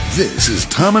This is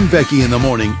Tom and Becky in the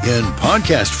morning in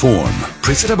podcast form.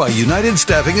 Presented by United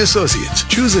Staffing Associates.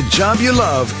 Choose a job you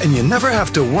love and you never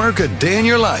have to work a day in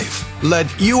your life.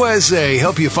 Let USA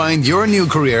help you find your new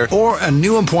career or a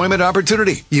new employment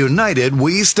opportunity. United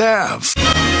We Staff.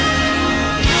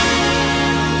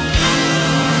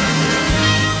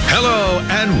 Hello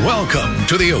and welcome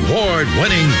to the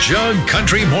award-winning Jug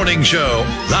Country Morning Show,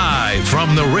 live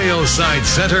from the Railside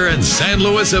Center in San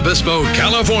Luis Obispo,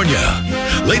 California.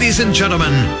 Ladies and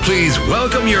gentlemen, please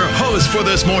welcome your hosts for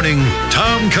this morning,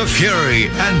 Tom Kafuri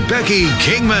and Becky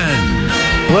Kingman.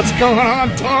 What's going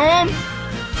on, Tom?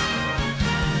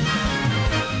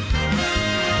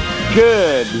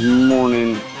 Good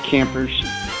morning, campers.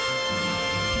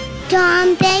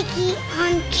 Tom, Becky,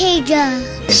 on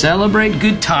K-Jug. Celebrate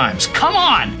good times. Come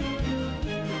on!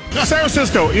 San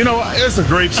Francisco, you know, it's a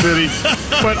great city,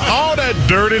 but all that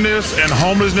dirtiness and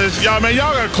homelessness, y'all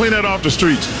gotta clean that off the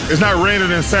streets. It's not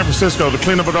raining in San Francisco to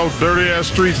clean up those dirty-ass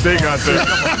streets they got there.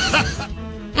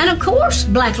 And of course,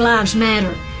 Black Lives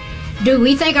Matter. Do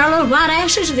we think our little white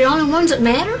asses are the only ones that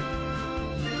matter?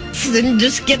 Then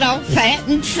just get all fat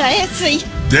and sassy.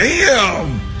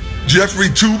 Damn! Jeffrey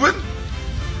Toobin?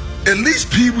 At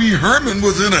least Pee Wee Herman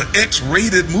was in an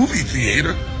X-rated movie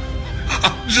theater.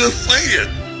 I'm just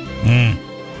saying.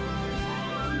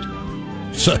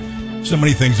 So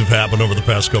many things have happened over the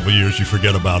past couple of years, you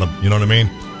forget about them. You know what I mean?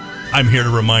 I'm here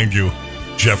to remind you,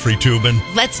 Jeffrey Toobin.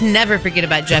 Let's never forget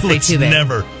about Jeffrey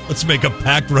Toobin. Let's make a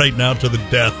pact right now to the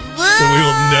death that we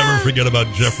will never forget about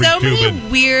Jeffrey Toobin. So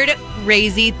many weird,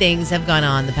 crazy things have gone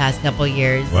on the past couple of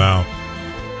years. Wow.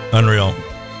 Unreal.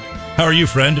 How are you,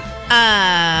 friend?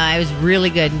 I was really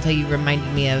good until you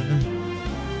reminded me of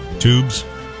Tubes,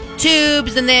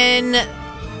 and then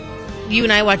you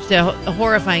and I watched a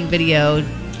horrifying video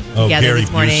together Gary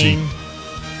this morning.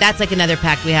 Busey. That's like another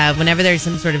pact we have. Whenever there's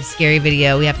some sort of scary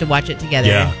video, we have to watch it together.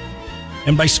 Yeah.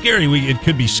 And by scary, it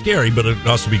could be scary, but it could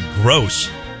also be gross.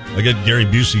 Like at Gary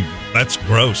Busey, that's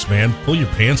gross, man. Pull your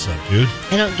pants up, dude.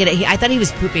 I don't get it. I thought he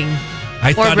was pooping.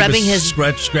 I thought rubbing he was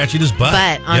scratching his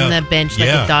butt on the bench like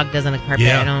a dog does on a carpet.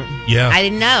 I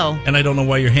didn't know. And I don't know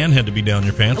why your hand had to be down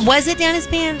your pants. Was it down his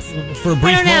pants? For a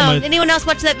brief I don't know. moment. Anyone else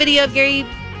watch that video of Gary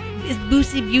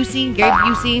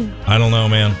Busey? I don't know,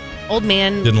 man. Old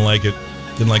man. Didn't like it.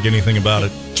 Didn't like anything about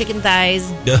it. Chicken thighs.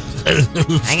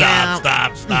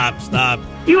 Stop.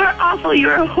 You are awful. You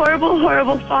are a horrible,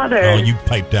 horrible father. Oh, you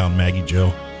pipe down, Maggie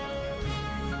Joe.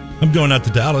 I'm going out to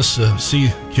Dallas to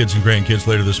see kids and grandkids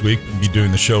later this week and be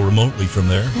doing the show remotely from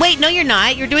there. Wait, no, you're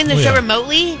not. You're doing the show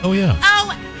remotely? Oh, yeah.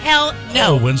 Oh, hell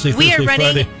no. Wednesday, we Thursday, are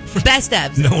running Friday. best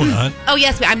ofs. No, we're not. Oh,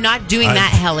 yes, I'm not doing that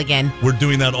hell again. We're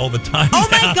doing that all the time. Oh,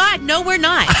 my God. No, we're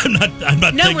not. I'm not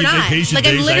No, taking we're not. vacation Like,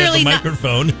 days. I'm literally I have a not.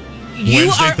 microphone. You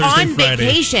Wednesday, are Thursday, on Friday.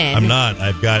 vacation. I'm not.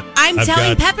 I'm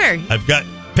telling Pepper. I've got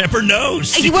Pepper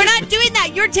knows. We're not doing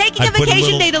that. You're taking a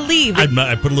vacation day to leave.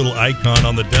 I put a little icon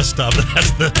on the desktop that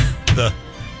has the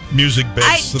music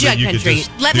base. So Jug that you Country. could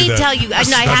just Let do me that. tell you. I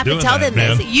have to tell them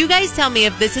man. this. You guys tell me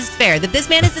if this is fair. That this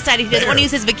man has decided he doesn't want to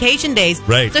use his vacation days.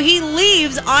 Right. So he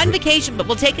leaves on vacation, but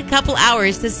will take a couple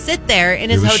hours to sit there in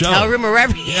his hotel room or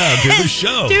wherever he do the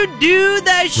show. to do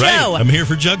the show. Right. I'm here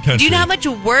for Jug Country. Do you know how much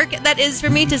work that is for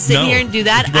me to sit here and do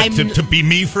that? To be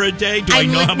me for a day? Do I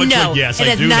know how much work? Yes, it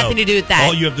has nothing to do with that.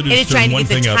 All you have to do is trying turn to one get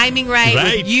thing the up. timing right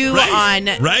with you on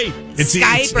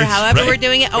Skype or however we're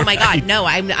doing it. Oh my God, no!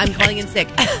 I'm calling in sick.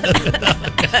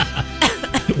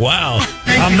 Wow.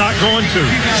 I'm not going to,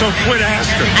 so quit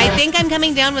asking. I think I'm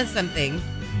coming down with something.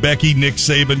 Becky, Nick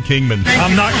Saban, Kingman.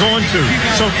 I'm not going to,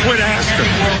 so quit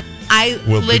asking. I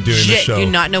legit do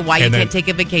not know why you can't take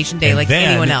a vacation day like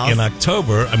anyone else. In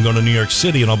October, I'm going to New York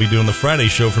City, and I'll be doing the Friday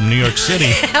show from New York City.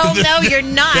 Hell no, you're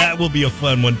not. That will be a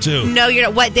fun one, too. No, you're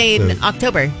not. What day in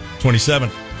October?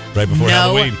 27th, right before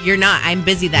Halloween. No, you're not. I'm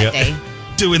busy that day.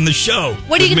 Doing the show.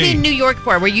 What are you going to be in New York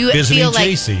for? Where you Visiting feel like,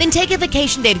 JC. then take a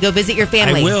vacation day to go visit your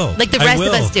family. I will. Like the rest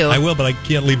of us do. I will, but I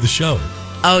can't leave the show.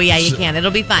 Oh, yeah, you can. It'll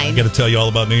be fine. I got to tell you all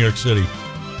about New York City.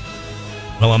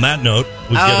 Well, on that note,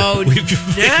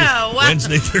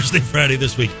 Wednesday, Thursday, Friday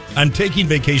this week. I'm taking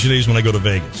vacation days when I go to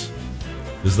Vegas.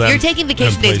 You're taking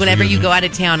vacation days whenever you go out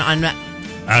of town on.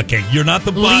 Okay, you're not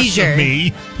the boss of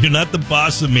me. You're not the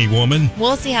boss of me, woman.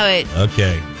 We'll see how it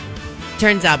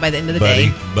turns out by the end of the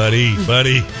day. Buddy.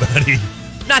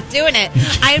 I'm not doing it.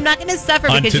 I am not going to suffer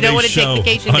because you don't want to take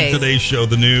vacation days. On today's show,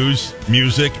 the news,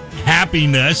 music,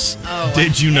 happiness. Oh,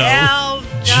 did you know? Hell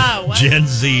no. Gen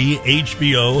Z,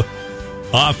 HBO,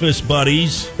 Office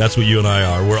Buddies. That's what you and I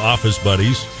are. We're Office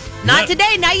Buddies. Not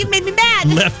today. Now you've made me mad.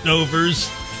 Leftovers,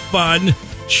 fun,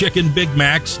 chicken Big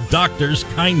Macs, doctors,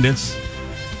 kindness.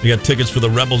 We got tickets for the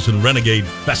Rebels and Renegade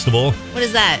Festival. What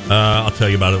is that? I'll tell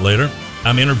you about it later.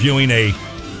 I'm interviewing a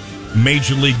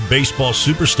Major League Baseball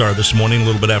superstar this morning, a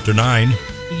little bit after 9.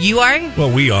 You are?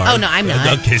 Well, we are. Oh, no, I'm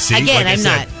not. Okay, see? Again, like I'm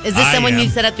not. Is this someone you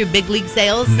set up through big league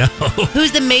sales? No.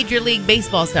 Who's the Major League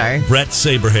Baseball star? Brett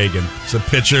Saberhagen. He's a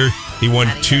pitcher. He won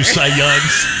 2 Cy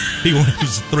Youngs. He won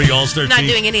 3 All-Star teams. Not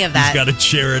doing any of that. He's got a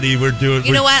charity. We're doing.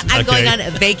 You know what? I'm going on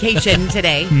a vacation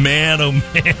today. Man, oh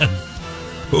man.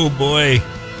 Oh boy.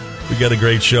 We got a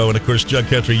great show. And of course, Jug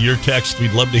Country, your text.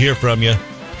 We'd love to hear from you.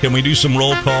 Can we do some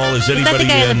roll call? Is anybody that the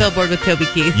guy in? on the billboard with Toby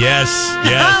Keith? Yes.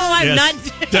 No, I'm not.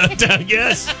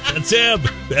 Yes, that's him.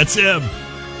 That's him.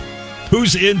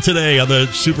 Who's in today on the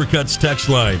Supercuts text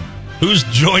line? Who's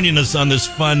joining us on this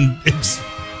fun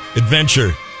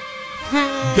adventure?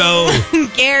 Go.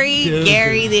 Gary,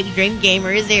 the Extreme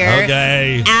Gamer is here.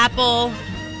 Okay. Apple,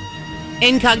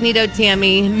 Incognito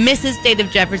Tammy, Mrs. State of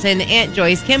Jefferson, Aunt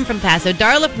Joyce, Kim from Paso,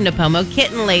 Darla from Napomo,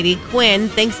 Kitten Lady, Quinn,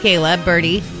 thanks Kayla,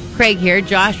 Birdie, Craig here,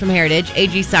 Josh from Heritage,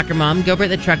 AG Soccer Mom, Gilbert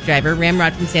the Truck Driver,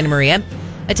 Ramrod from Santa Maria,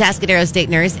 Atascadero State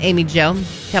Nurse, Amy Joe,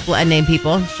 a couple of unnamed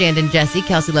people, Shandon Jesse,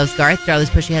 Kelsey Loves Garth, Darla's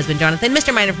pushy husband Jonathan,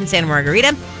 Mr. Miner from Santa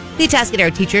Margarita, the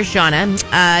Atascadero teacher, Shauna,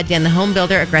 Dan the home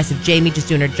builder, Aggressive Jamie, just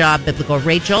doing her job, Biblical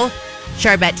Rachel,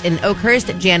 Charbette in Oakhurst,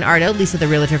 Jan Ardo, Lisa the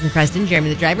realtor from Creston, Jeremy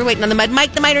the driver, Waiting on the Mud,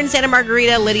 Mike the miter in Santa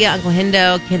Margarita, Lydia, Uncle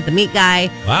Hindo, Kent the meat guy,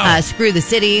 wow. Screw the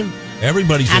city.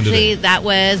 Everybody's in today. Actually, that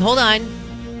was, hold on.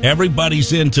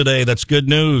 Everybody's in today. That's good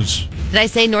news. Did I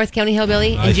say North County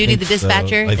Hillbilly? And Judy the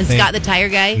dispatcher? And Scott the tire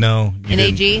guy? No. And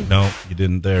AG? No, you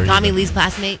didn't there. Tommy either. Lee's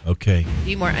classmate? Okay. A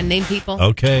few more unnamed people?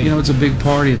 Okay. You know, it's a big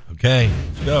party. Okay.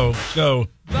 Let's go. Let's go.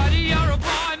 Buddy, you're a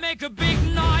boy, make a big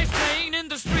noise, playing in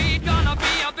the street, gonna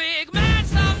be a big man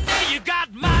someday. You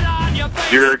got mud on your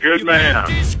face. You're a good man.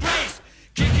 Disgrace,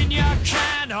 kicking your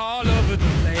can all over the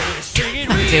place, singing.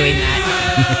 I'm doing that.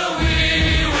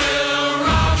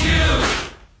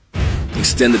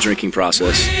 Extend the drinking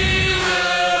process.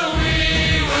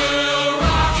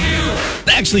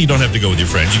 Actually, you don't have to go with your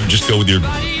friends. You can just go with your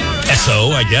SO,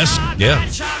 I guess. Yeah.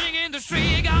 Shouting in the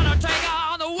street, gonna take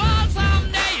on the world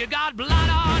someday. You got blood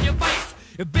on your face,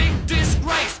 a big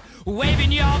disgrace,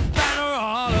 waving your banner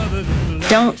all over the place.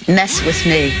 Don't mess with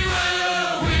me.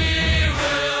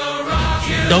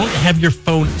 Don't have your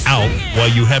phone out while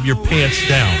you have your pants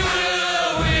down.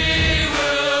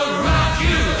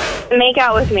 Make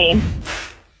out with me.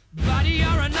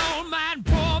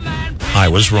 I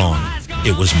was wrong.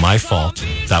 It was my fault.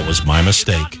 That was my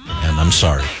mistake, and I'm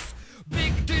sorry.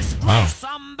 Wow.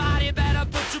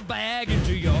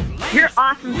 You're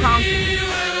awesome, Tom.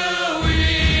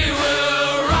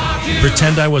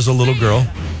 Pretend I was a little girl.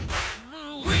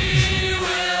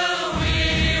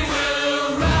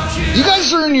 You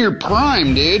guys are in your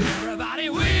prime, dude.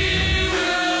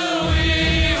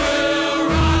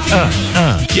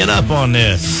 Get up on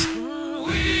this.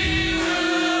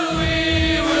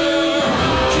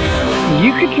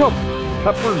 You could tell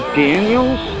Pepper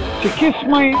Daniels to kiss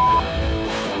my...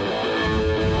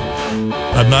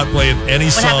 I'm not playing any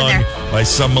song by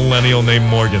some millennial named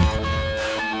Morgan.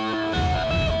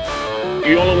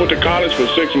 You only went to college for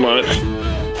 6 months.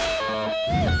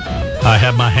 I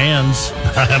have my hands.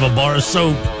 I have a bar of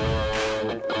soap.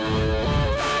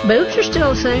 Boobs are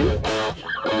still the same.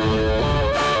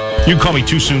 You can call me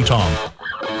Too Soon Tom.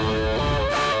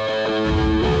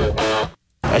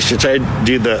 I should try to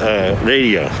do the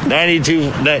radio.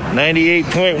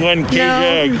 98.1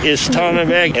 K-Jug is Tom and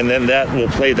Meg, and then that will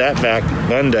play that back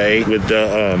Monday with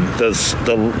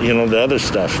the other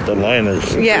stuff, the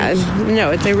liners. Yeah,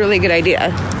 no, it's a really good idea.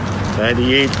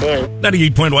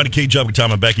 98.1 K-Jug with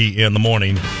Tom and Becky in the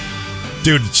morning.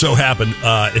 Dude, it so happened.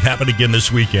 It happened again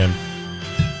this weekend.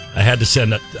 I had to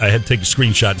take a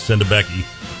screenshot and send to Becky.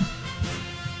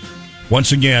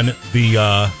 Once again,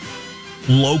 the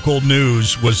local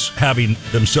news was having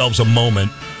themselves a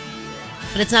moment.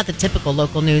 But it's not the typical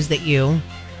local news that you...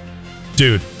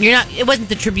 Dude. You're not. It wasn't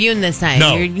the Tribune this time.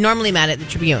 No. You're normally mad at the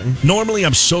Tribune. Normally,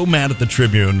 I'm so mad at the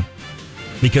Tribune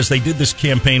because they did this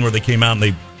campaign where they came out and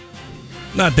they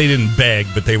didn't beg,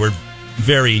 but they were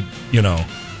very, they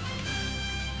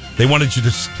wanted you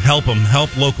to help them,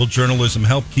 help local journalism,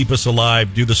 help keep us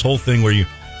alive, do this whole thing where you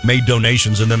made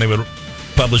donations, and then they would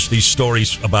publish these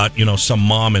stories about, some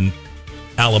mom in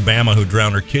Alabama who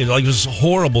drowned her kid. Like, this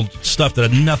horrible stuff that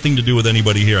had nothing to do with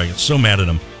anybody here. I get so mad at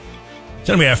them.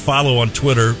 So anyway, I follow on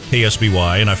Twitter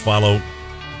KSBY, and I follow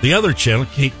the other channel,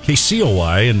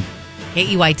 KCOY, and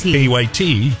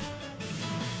KEYT.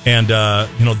 And,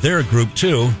 they're a group,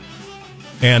 too.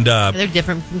 And they're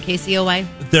different from KCOY?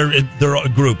 They're a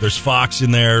group. There's Fox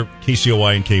in there,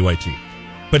 KCOY, and KYT.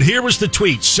 But here was the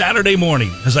tweet Saturday morning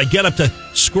as I get up to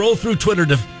scroll through Twitter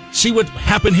to see what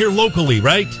happened here locally,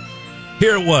 right?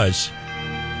 Here it was.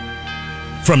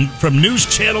 From News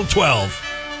Channel 12.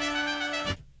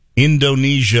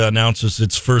 Indonesia announces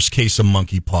its first case of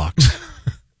monkeypox.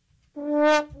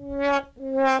 Why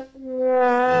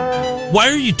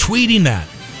are you tweeting that?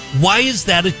 Why is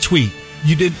that a tweet?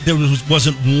 There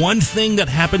wasn't one thing that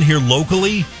happened here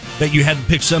locally that you had to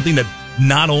pick something that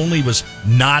not only was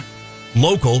not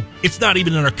local, it's not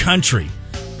even in our country.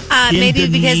 Maybe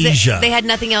because they had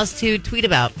nothing else to tweet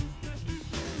about.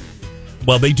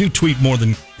 Well, they do tweet more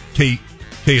than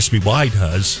KSBY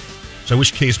does. So I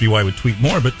wish KSBY would tweet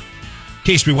more, but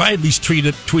KSBY at least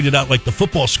tweeted out like the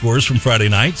football scores from Friday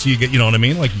night. So you get, you know what I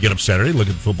mean? Like you get up Saturday, look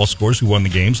at the football scores, who won the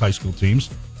games, high school teams.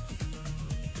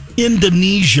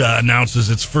 Indonesia announces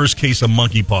its first case of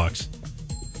monkeypox.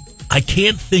 I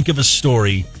can't think of a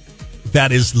story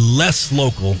that is less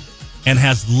local and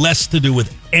has less to do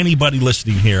with anybody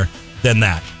listening here than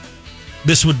that.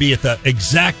 This would be at the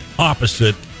exact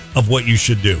opposite of what you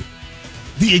should do.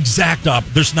 The exact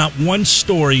opposite. There's not one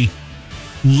story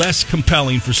less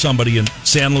compelling for somebody in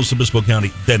San Luis Obispo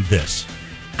County than this.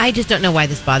 I just don't know why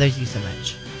this bothers you so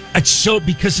much.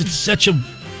 Because it's such a...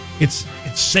 It's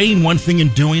saying one thing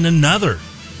and doing another.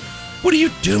 What are you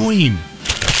doing?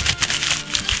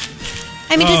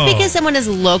 I mean, just because someone is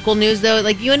local news, though,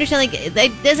 like, you understand, like, it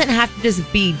doesn't have to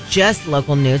just be just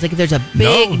local news. Like, if there's a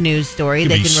big news story,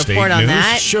 they can report on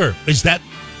that. Sure. Is that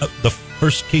the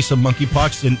first case of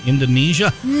monkeypox in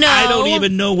Indonesia? No. I don't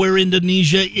even know where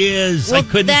Indonesia is. Well, I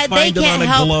couldn't find it on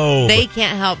a globe. They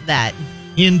can't help that.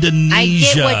 Indonesia.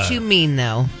 I get what you mean,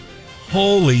 though.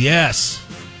 Holy yes.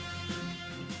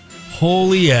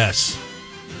 Holy yes.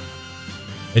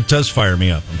 It does fire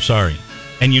me up. I'm sorry.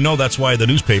 And you know that's why the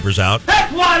newspaper's out.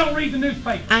 That's why I don't read the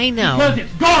newspaper. I know. Because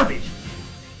it's garbage.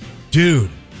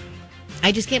 Dude.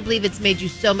 I just can't believe it's made you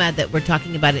so mad that we're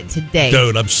talking about it today.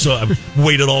 Dude, I've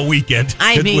waited all weekend.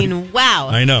 Wow.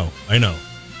 I know.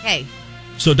 Hey.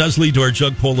 So it does lead to our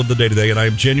Jug poll of the day today, and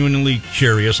I'm genuinely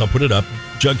curious. I'll put it up.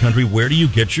 Jug Country, where do you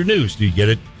get your news? Do you get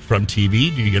it from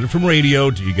TV? Do you get it from radio?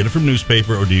 Do you get it from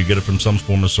newspaper? Or do you get it from some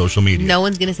form of social media? No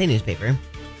one's going to say newspaper.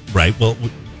 Right. Well,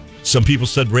 some people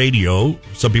said radio.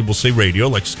 Some people say radio,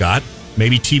 like Scott.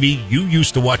 Maybe TV. You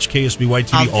used to watch KSBY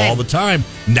TV all the time.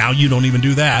 Now you don't even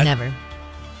do that. Never.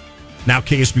 Now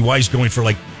KSBY is going for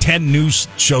like 10 news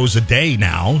shows a day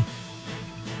now.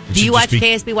 Do you watch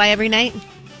KSBY every night?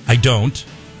 I don't.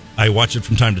 I watch it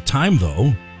from time to time,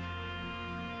 though.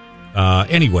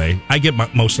 Anyway, I get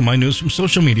most of my news from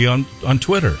social media on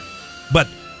Twitter. But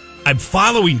I'm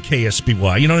following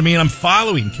KSBY. You know what I mean? I'm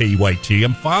following KEYT.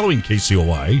 I'm following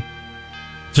KCOY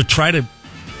to try to,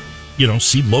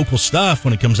 see local stuff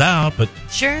when it comes out. But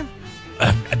sure.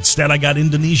 Instead, I got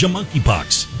Indonesia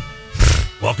monkeypox.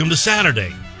 Welcome to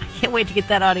Saturday. Can't wait to get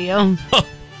that audio.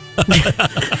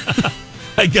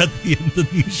 I got the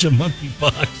Indonesia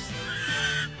monkeypox.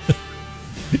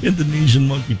 Indonesian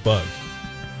monkeypox.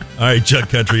 All right, Jug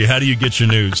Country, how do you get your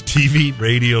news? TV,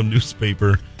 radio,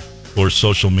 newspaper, or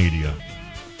social media?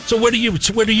 So where do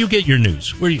you get your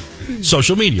news?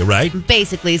 Social media, right?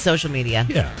 Basically, social media.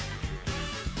 Yeah.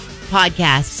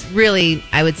 Podcasts, really,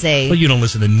 I would say. But you don't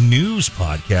listen to news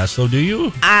podcasts, though, do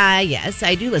you? Yes,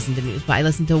 I do listen to news. I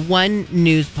listen to one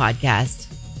news podcast,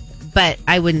 but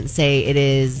I wouldn't say it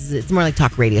is. It's more like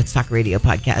talk radio. It's talk radio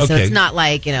podcast. Okay. So it's not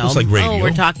like, it's like radio.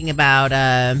 We're talking about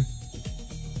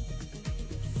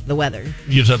the weather.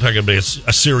 You're not talking about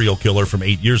a serial killer from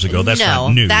 8 years ago. That's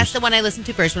not news. That's the one I listen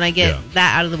to first. When I get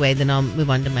that out of the way, then I'll move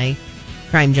on to my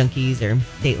Crime Junkies or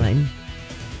Dateline.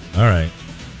 All right.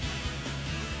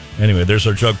 Anyway, there's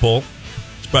our Jug poll.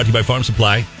 It's brought to you by Farm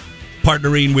Supply.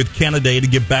 Partnering with Canaday to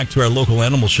give back to our local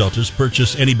animal shelters.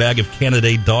 Purchase any bag of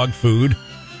Canaday dog food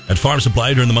at Farm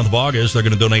Supply during the month of August. They're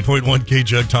going to donate 0.1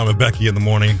 Jug. Tom and Becky in the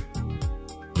morning.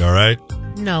 You all right?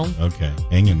 No. Okay,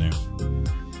 hang in there.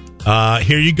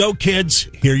 Here you go, kids.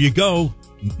 Here you go.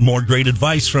 More great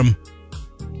advice from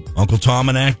Uncle Tom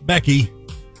and Aunt Becky.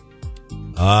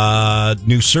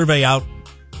 New survey out.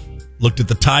 Looked at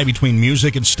the tie between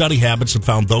music and study habits and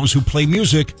found those who play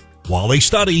music while they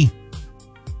study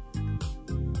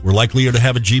were likelier to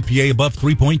have a GPA above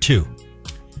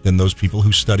 3.2 than those people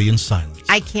who study in silence.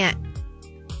 I can't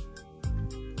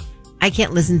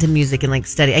listen to music and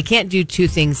study. I can't do two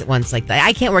things at once like that.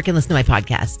 I can't work and listen to my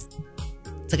podcast.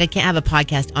 It's like I can't have a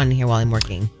podcast on here while I'm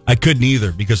working. I couldn't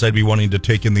either because I'd be wanting to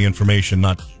take in the information,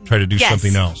 not try to do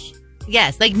something else.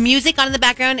 Yes, like music on in the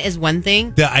background is one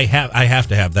thing. Yeah, I have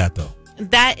to have that, though.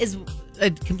 That is a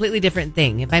completely different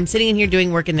thing. If I'm sitting in here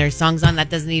doing work and there's songs on, that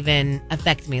doesn't even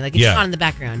affect me. Like, it's just on in the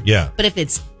background. Yeah. But if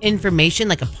it's information,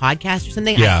 like a podcast or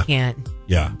something, I can't.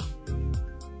 Yeah.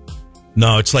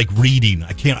 No, it's like reading.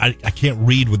 I can't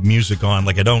read with music on.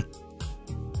 Like, I don't.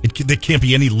 There can't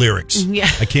be any lyrics. Yeah.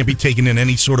 I can't be taking in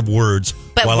any sort of words.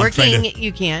 But while working, I'm trying to,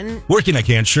 you can. Working, I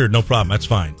can. Sure, no problem. That's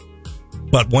fine.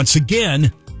 But once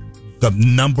again, the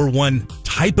number one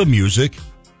type of music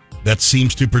that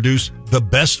seems to produce the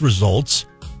best results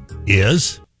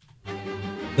is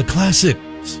the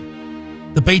classics,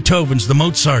 the Beethovens, the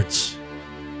Mozarts.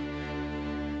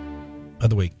 By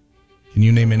the way, can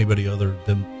you name anybody other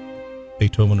than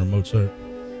Beethoven or Mozart?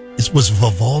 Was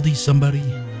Vivaldi somebody?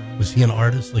 Was he an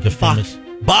artist? Like a famous...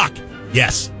 Bach!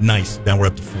 Yes, nice. Now we're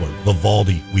up to 4.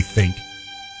 Vivaldi, we think.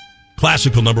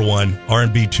 Classical, number 1.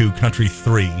 R&B, 2. Country,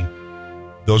 3.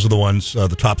 Those are the ones, the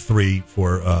top 3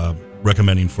 for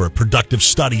recommending for a productive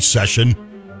study session.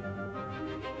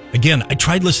 Again, I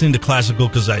tried listening to classical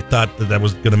because I thought that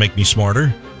was going to make me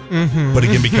smarter. Mm-hmm. But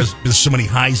again, because there's so many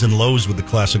highs and lows with the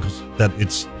classicals that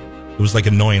it was like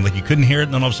annoying. Like you couldn't hear it,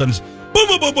 and then all of a sudden it's boom,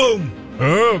 boom, boom, boom.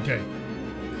 Okay.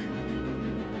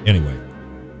 Anyway.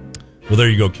 Well, there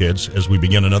you go, kids. As we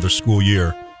begin another school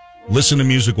year, listen to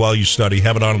music while you study.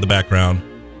 Have it on in the background,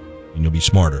 and you'll be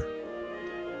smarter.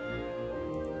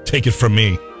 Take it from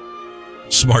me.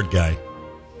 Smart guy.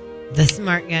 The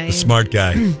smart guy. The smart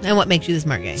guy. And what makes you the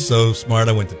smart guy? So smart,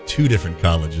 I went to 2 different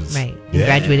colleges. Right. You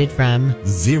graduated from?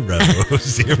 0.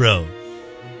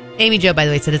 Amy Jo, by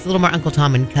the way, said it's a little more Uncle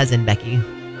Tom and Cousin Becky.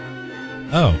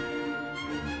 Oh.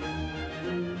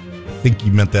 I think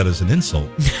you meant that as an insult.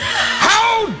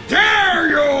 How dare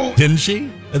you! Didn't she?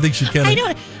 I think she kind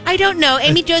of... I don't know.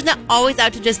 Amy Jo's not always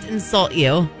out to just insult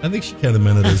you. I think she kind of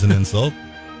meant it as an insult.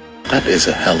 That is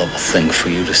a hell of a thing for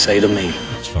you to say to me.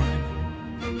 That's fine.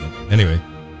 Anyway,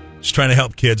 just trying to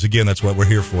help kids. Again, that's what we're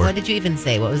here for. What did you even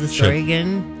say? What was the story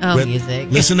again? Oh, music.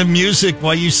 Listen to music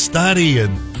while you study.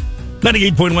 And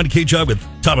 98.1 K-Jug with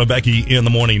Tom and Becky in the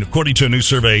morning. According to a new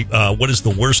survey, what is the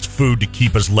worst food to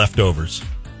keep as leftovers?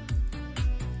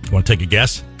 You want to take a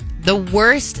guess? The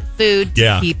worst food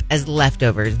to keep as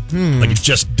leftovers. Like it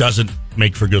just doesn't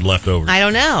make for good leftovers. I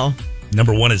don't know.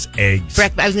 Number 1 is eggs. I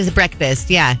was going to say breakfast,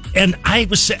 yeah. And I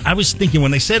was thinking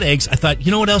when they said eggs, I thought,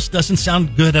 you know what else doesn't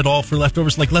sound good at all for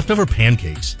leftovers? Like leftover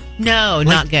pancakes. No,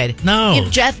 not good. No.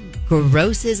 Jeff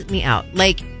grosses me out.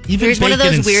 Like, even here's one of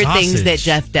those weird sausage. things that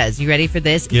Jeff does. You ready for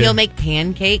this? Yeah. He'll make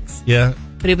pancakes. Yeah.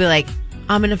 But he'll be like,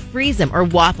 I'm going to freeze them. Or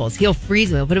waffles. He'll freeze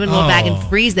them. He'll put them in a little bag and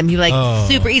freeze them. He'll be like,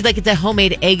 super easy. Like it's a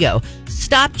homemade Eggo.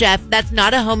 Stop, Jeff. That's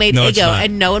not a homemade Eggo.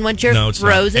 And no one wants your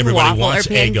frozen waffle or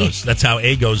pancake. Eggos. That's how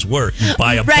Eggos work. You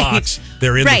buy a box.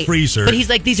 They're in the freezer. But he's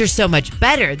like, these are so much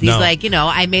better. These like,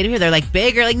 I made them here. They're like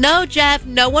bigger. Like, no, Jeff.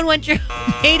 No one wants your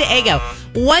homemade Eggo.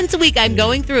 Once a week, I'm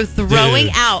going through throwing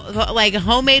out like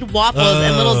homemade waffles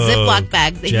and little Ziploc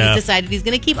bags that he decided he's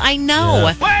going to keep. I know.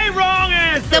 Way wrong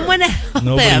answer. Someone help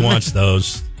Nobody him. wants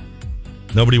those.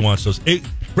 Nobody wants those.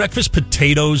 Breakfast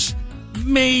potatoes,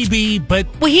 maybe, but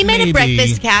well, he made maybe. a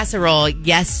breakfast casserole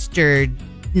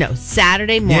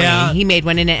Saturday morning. Yeah. He made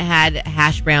one and it had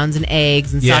hash browns and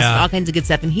eggs and sausage, all kinds of good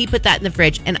stuff. And he put that in the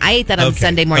fridge, and I ate that on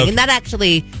Sunday morning. And that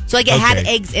actually, so like it had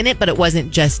eggs in it, but it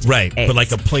wasn't just eggs. But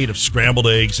like a plate of scrambled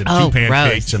eggs and 2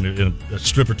 pancakes and a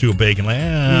strip or 2 of bacon. Like,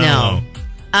 no.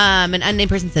 An unnamed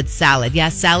person said salad. Yeah,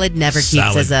 salad never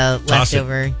keeps as a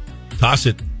leftover. Toss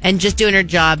it. And just doing her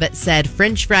job, it said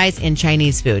French fries and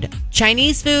Chinese food.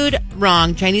 Chinese food,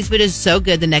 wrong. Chinese food is so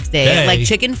good the next day. Hey. Like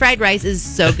chicken fried rice is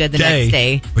so good the next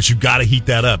day. But you got to heat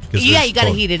that up. Yeah, you got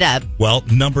to heat it up. Well,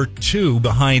 number 2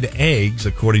 behind eggs,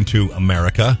 according to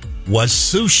America, was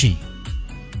sushi.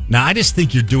 Now, I just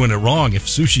think you're doing it wrong if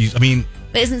sushi's,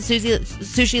 But isn't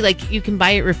sushi like you can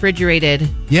buy it refrigerated?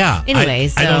 Yeah. Anyway,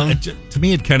 to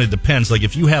me, it kind of depends. Like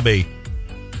if you have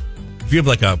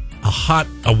like a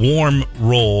warm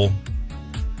roll,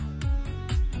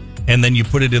 and then you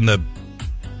put it in the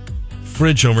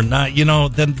fridge overnight,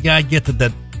 then I get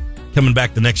that coming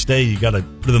back the next day, you got to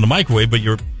put it in the microwave, but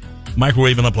you're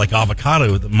microwaving up like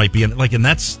avocado that might be in it. Like, and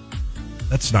that's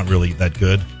not really that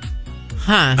good.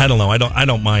 Huh. I don't know. I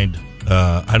don't mind.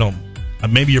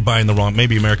 Maybe you're buying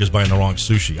maybe America's buying the wrong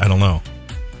sushi. I don't know.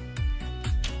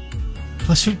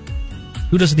 Plus,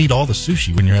 who doesn't eat all the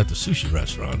sushi when you're at the sushi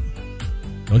restaurant?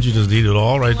 Don't you just eat it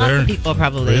all right there? Lots of people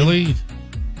probably. Really?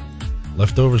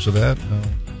 Leftovers of that? No.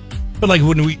 But like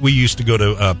when we used to go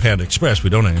to Panda Express, we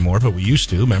don't anymore, but we used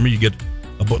to. Remember, you get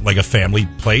a family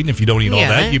plate, and if you don't eat all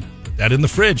that, you put that in the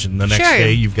fridge, and the next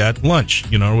day you've got lunch,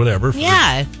 or whatever.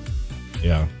 Yeah.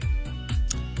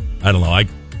 I don't know.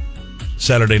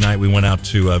 Saturday night we went out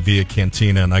to Via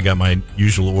Cantina, and I got my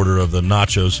usual order of the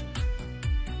nachos.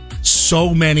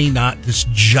 So many, this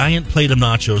giant plate of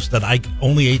nachos that I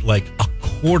only ate like a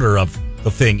quarter of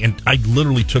the thing, and I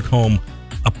literally took home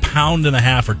a pound and a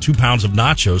half or 2 pounds of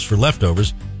nachos for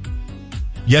leftovers.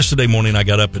 Yesterday morning, I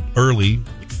got up early,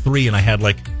 like 3, and I had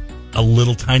like a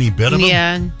little tiny bit of them.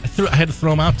 Yeah. I had to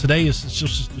throw them out today. It's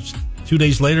just 2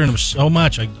 days later, and it was so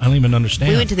much. I don't even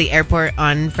understand. We went to the airport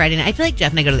on Friday night. I feel like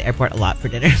Jeff and I go to the airport a lot for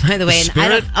dinner, by the way.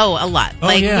 Spirit? A lot. Oh,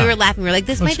 like, yeah. we were laughing. We were like,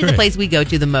 this That's might be the great. place we go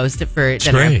to the most for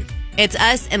dinner. Great. It's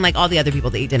us and like all the other people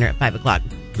that eat dinner at 5 o'clock.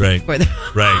 Right. Right.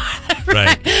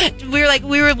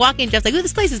 We were walking. Jeff's like, "Ooh,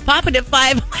 this place is popping at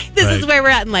 5." Like, this is Right. where we're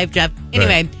at in life, Jeff.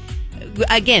 Anyway,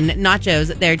 again,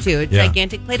 nachos there too. A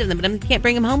gigantic plate of them, but I can't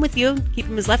bring them home with you. Keep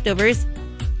them as leftovers.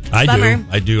 Bummer.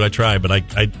 I do. I try, but I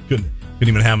couldn't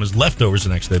even have them as leftovers the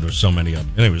next day. There were so many of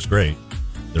them. And it was great.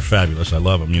 They're fabulous. I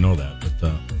love them. You know that.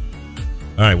 But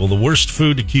all right. Well, the worst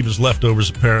food to keep as leftovers,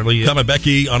 apparently. Tom and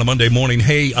Becky on a Monday morning.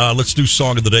 Hey, let's do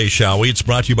Song of the Day, shall we? It's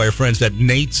brought to you by our friends at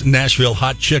Nate's Nashville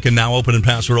Hot Chicken, now open in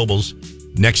Paso Robles,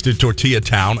 next to Tortilla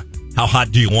Town. How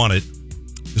hot do you want it?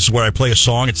 This is where I play a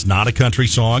song. It's not a country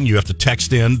song. You have to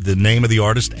text in the name of the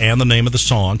artist and the name of the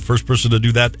song. First person to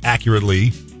do that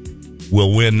accurately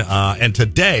will win. And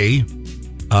today,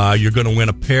 you're going to win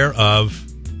a pair of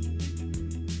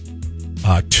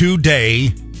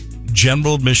 2-day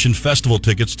general admission festival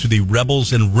tickets to the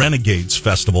Rebels and Renegades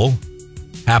Festival,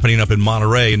 happening up in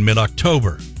Monterey in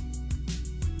mid-October.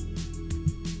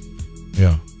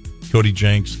 Yeah. Cody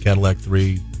Jenks, Cadillac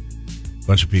 3,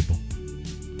 bunch of people.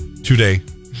 2-day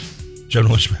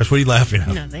general admission. What are you laughing at?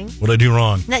 Nothing. What did I do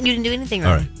wrong? No, you didn't do anything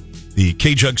wrong. All right. The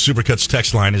K-Jug Supercuts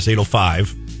text line is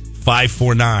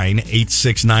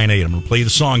 805-549-8698. I'm going to play you the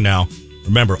song now.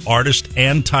 Remember, artist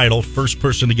and title, first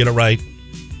person to get it right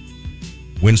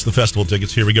wins the festival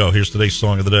tickets. Here we go. Here's today's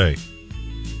Song of the Day.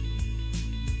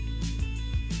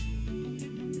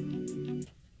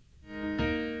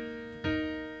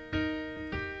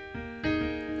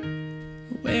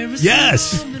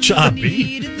 Yes! Job,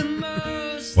 B.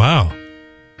 Wow. I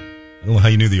don't know how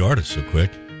you knew the artist so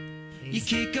quick. You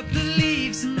kick up the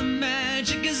leaves and the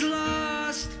magic is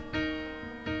lost.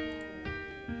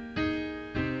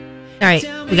 All right,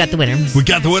 we got the winner. We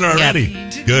got the winner already.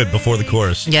 Good, before the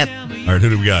chorus. Yep. All right,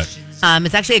 who do we got?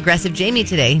 It's actually Aggressive Jamie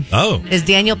today. Oh. Is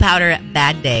Daniel Powder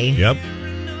Bad Day. Yep.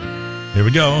 Here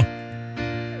we go.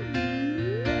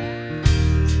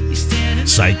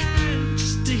 Psych.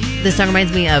 This song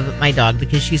reminds me of my dog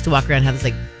because she used to walk around and have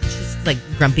this like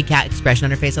grumpy cat expression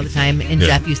on her face all the time. And Yeah.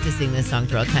 Jeff used to sing this song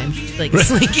through all the time. She's like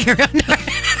slinking around her.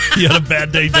 You had a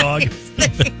bad day, dog.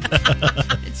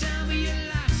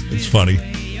 It's funny.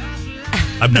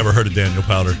 I've never heard of Daniel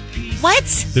Powder.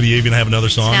 What? Did he even have another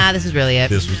song? Nah, this is really it.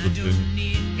 This was the...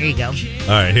 Here you go. All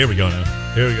right, here we go now.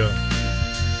 Here we go.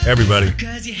 Everybody.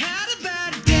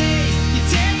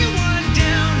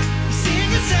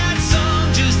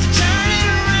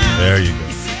 There you go.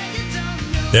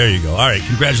 There you go. All right,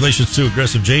 congratulations to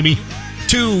Aggressive Jamie.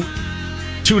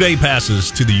 Two-day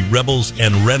passes to the Rebels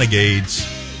and Renegades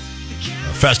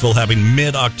Festival happening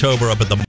mid-October up at the